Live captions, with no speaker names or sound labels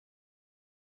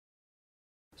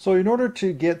So in order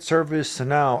to get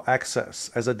ServiceNow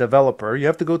access as a developer, you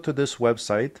have to go to this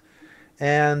website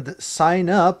and sign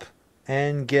up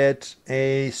and get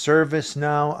a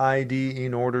ServiceNow ID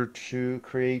in order to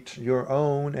create your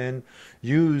own and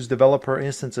use developer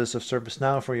instances of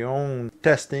ServiceNow for your own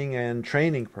testing and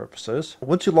training purposes.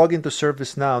 Once you log into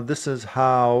ServiceNow, this is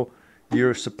how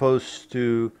you're supposed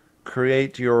to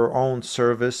create your own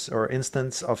service or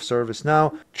instance of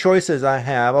ServiceNow. Choices I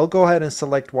have, I'll go ahead and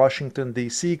select Washington,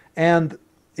 D.C. and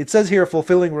it says here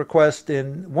fulfilling request,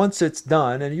 and once it's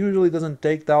done, and it usually doesn't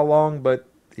take that long, but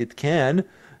it can,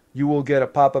 you will get a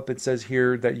pop-up. It says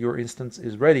here that your instance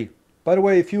is ready. By the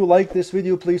way, if you like this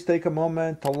video, please take a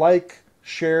moment to like,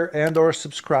 share, and or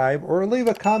subscribe, or leave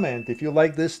a comment. If you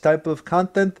like this type of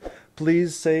content,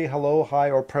 please say hello, hi,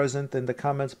 or present in the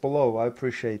comments below. I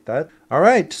appreciate that. All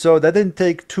right, so that didn't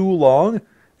take too long,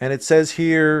 and it says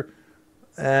here,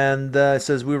 and it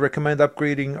says we recommend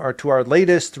upgrading to our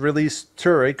latest release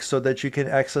Turek so that you can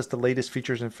access the latest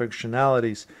features and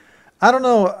functionalities. I don't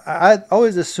know. I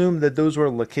always assumed that those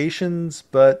were locations,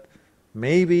 but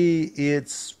maybe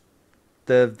it's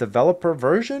the developer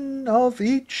version of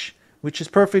each, which is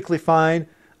perfectly fine.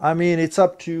 I mean, it's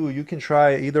up to you. You can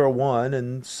try either one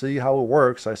and see how it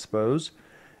works, I suppose.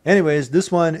 Anyways,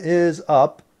 this one is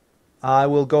up. I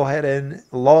will go ahead and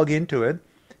log into it.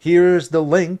 Here's the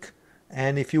link.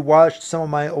 And if you watched some of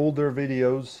my older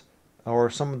videos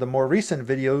or some of the more recent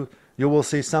videos, you will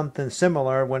see something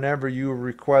similar whenever you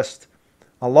request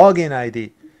a login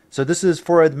ID. So this is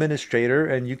for administrator,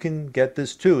 and you can get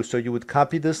this too. So you would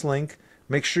copy this link,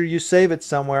 make sure you save it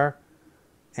somewhere,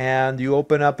 and you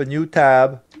open up a new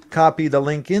tab, copy the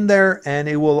link in there, and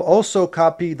it will also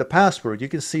copy the password. You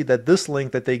can see that this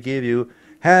link that they gave you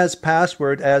has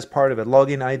password as part of it,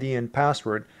 login ID and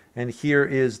password. And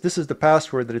this is the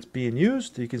password that it's being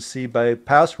used. You can see by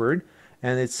password,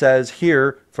 and it says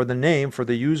here for the name, for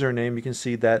the username, you can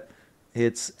see that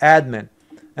it's admin.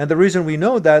 And the reason we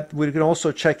know that, we can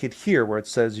also check it here where it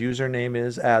says username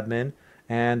is admin.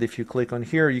 And if you click on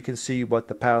here, you can see what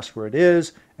the password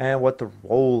is and what the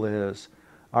role is.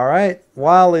 All right,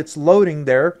 while it's loading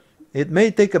there, it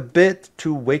may take a bit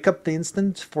to wake up the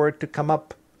instance for it to come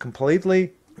up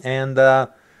completely. And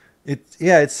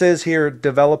it says here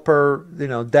developer,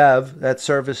 dev at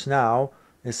ServiceNow.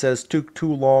 It says took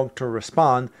too long to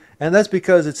respond. And that's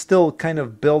because it's still kind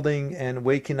of building and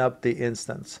waking up the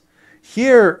instance.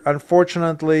 Here,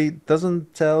 unfortunately,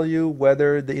 doesn't tell you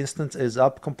whether the instance is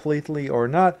up completely or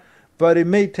not, but it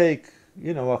may take,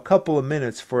 a couple of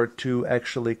minutes for it to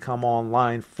actually come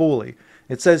online fully.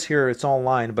 It says here it's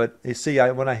online, but you see,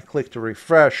 when I click to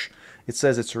refresh, it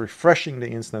says it's refreshing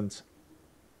the instance.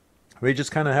 We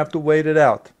just kind of have to wait it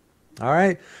out. All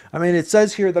right. I mean, it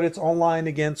says here that it's online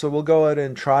again, so we'll go ahead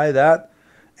and try that.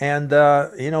 And,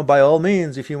 by all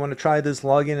means, if you want to try this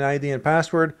login ID and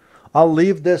password, I'll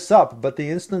leave this up, but the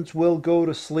instance will go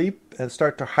to sleep and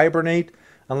start to hibernate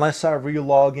unless I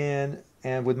re-log in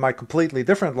and with my completely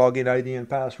different login ID and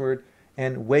password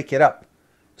and wake it up.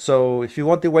 So if you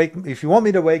want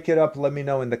me to wake it up, let me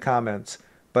know in the comments.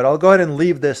 But I'll go ahead and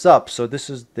leave this up. So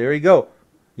there you go,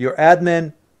 your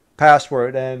admin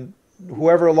password, and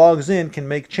whoever logs in can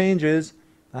make changes.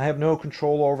 I have no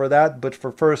control over that, but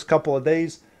for first couple of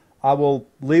days, I will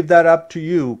leave that up to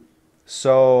you.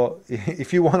 So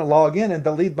if you want to log in and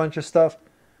delete a bunch of stuff,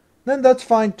 then that's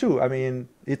fine too. I mean,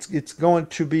 it's going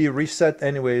to be reset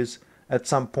anyways at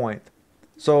some point.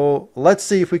 So let's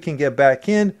see if we can get back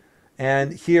in.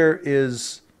 And here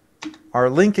is our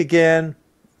link again.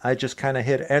 I just kind of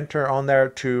hit enter on there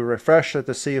to refresh it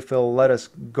to see if it'll let us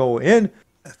go in.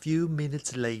 A few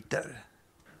minutes later.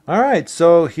 All right,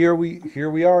 so here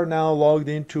we are now logged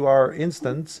into our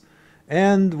instance.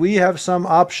 And we have some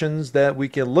options that we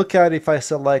can look at. If I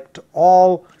select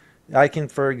all, I can,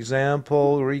 for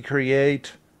example,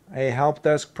 recreate a help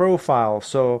desk profile.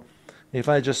 So if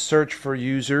I just search for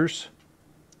users,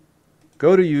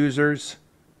 go to users,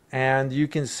 and you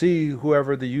can see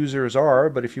whoever the users are.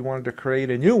 But if you wanted to create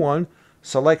a new one,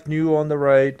 select new on the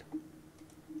right.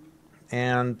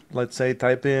 And let's say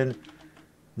type in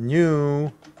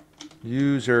new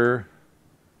user.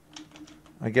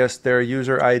 I guess their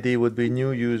user ID would be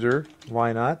new user.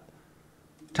 Why not?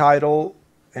 Title,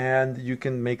 and you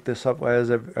can make this up as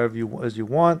you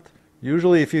want.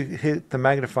 Usually if you hit the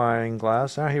magnifying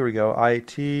glass, here we go,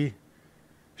 IT.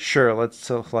 Sure, let's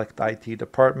select IT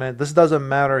department. This doesn't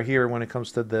matter here when it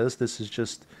comes to this. This is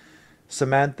just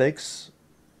semantics,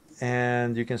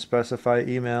 and you can specify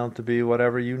email to be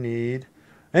whatever you need.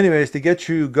 Anyways, to get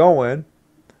you going,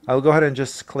 I'll go ahead and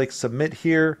just click submit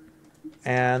here.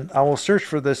 And I will search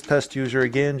for this test user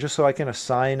again just so I can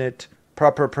assign it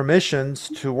proper permissions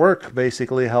to work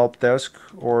basically help desk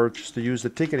or just to use the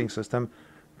ticketing system.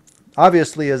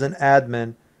 Obviously, as an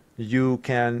admin, you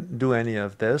can do any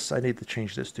of this. I need to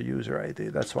change this to user ID.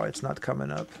 That's why it's not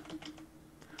coming up.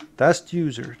 Test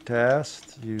user.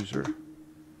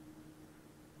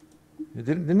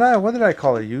 What did I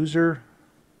call it? User?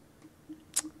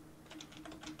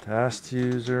 Test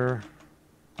user.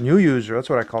 New user. That's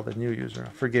what I called it. New user.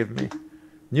 Forgive me.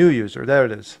 New user. There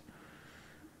it is.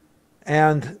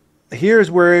 And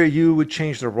here's where you would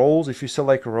change the roles. If you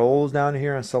select roles down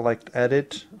here and select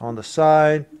edit on the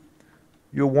side,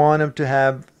 you want them to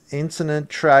have incident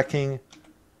tracking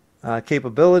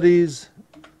capabilities,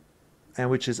 and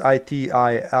which is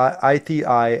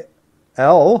ITIL.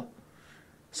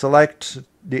 Select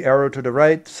the arrow to the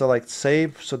right, select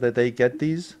save so that they get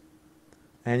these.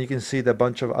 And you can see the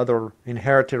bunch of other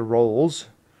inherited roles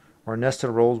or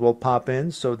nested roles will pop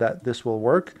in so that this will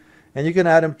work. And you can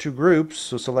add them to groups.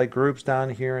 So select groups down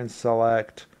here and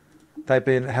type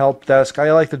in help desk.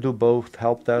 I like to do both,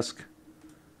 help desk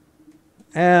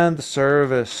and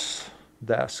service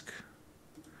desk.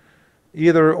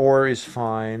 Either or is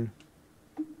fine.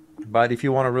 But if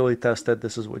you want to really test it,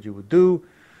 this is what you would do.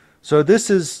 So this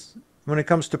is, when it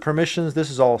comes to permissions, this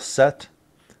is all set.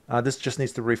 This just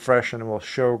needs to refresh and it will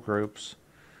show groups.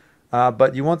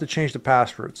 But you want to change the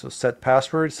password. So set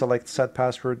password, select set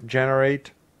password,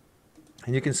 generate.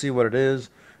 And you can see what it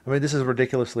is. I mean, this is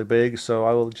ridiculously big, so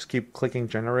I will just keep clicking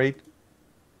generate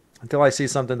until I see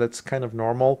something that's kind of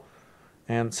normal.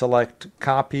 And select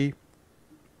copy,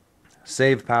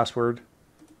 save password.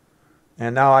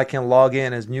 And now I can log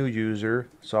in as new user.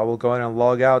 So I will go ahead and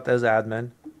log out as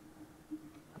admin.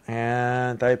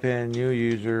 And type in new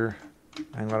user.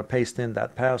 I'm going to paste in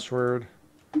that password.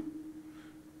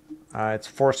 It's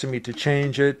forcing me to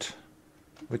change it,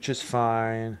 which is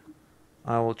fine.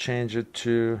 I will change it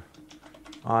to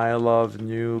I love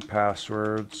new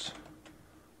passwords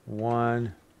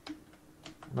 1. I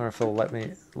don't know if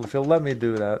it'll let me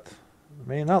do that. It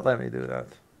may not let me do that.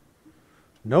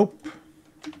 Nope.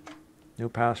 New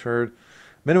password.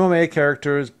 Minimum 8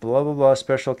 characters, blah blah blah,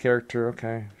 special character.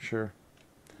 Okay, sure.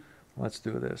 Let's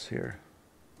do this here.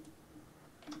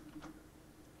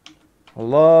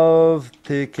 Love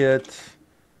ticket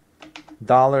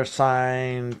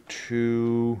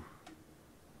 $2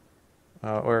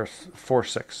 or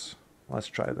 46. Let's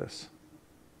try this.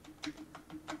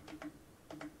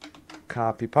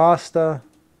 Copy pasta.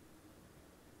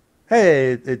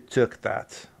 Hey, it took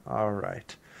that. All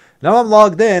right. Now I'm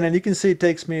logged in, and you can see it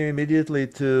takes me immediately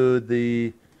to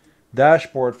the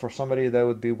dashboard for somebody that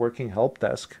would be working help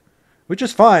desk, which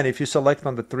is fine. If you select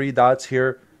on the 3 dots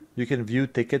here, you can view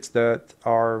tickets that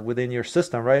are within your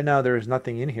system. Right now, there is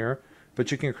nothing in here,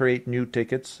 but you can create new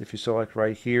tickets if you select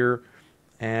right here.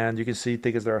 And you can see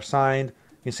tickets that are assigned.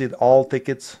 You can see all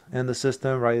tickets in the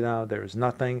system. Right now, there is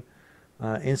nothing.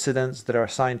 Incidents that are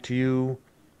assigned to you,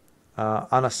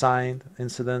 unassigned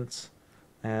incidents,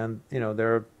 and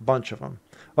there are a bunch of them.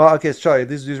 Well, okay, sorry,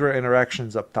 these were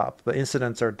interactions up top, but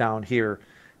incidents are down here.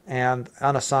 And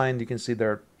unassigned, you can see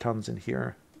there are tons in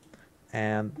here.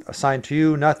 And assigned to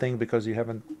you, nothing, because you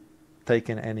haven't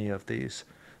taken any of these.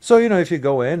 So, if you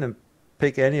go in and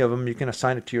pick any of them, you can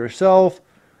assign it to yourself.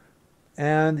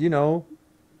 And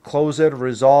close it,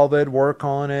 resolve it, work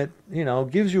on it,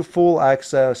 gives you full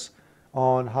access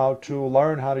on how to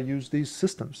learn how to use these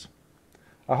systems.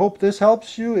 I hope this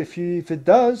helps you. If it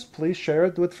does, please share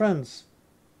it with friends.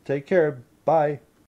 Take care. Bye.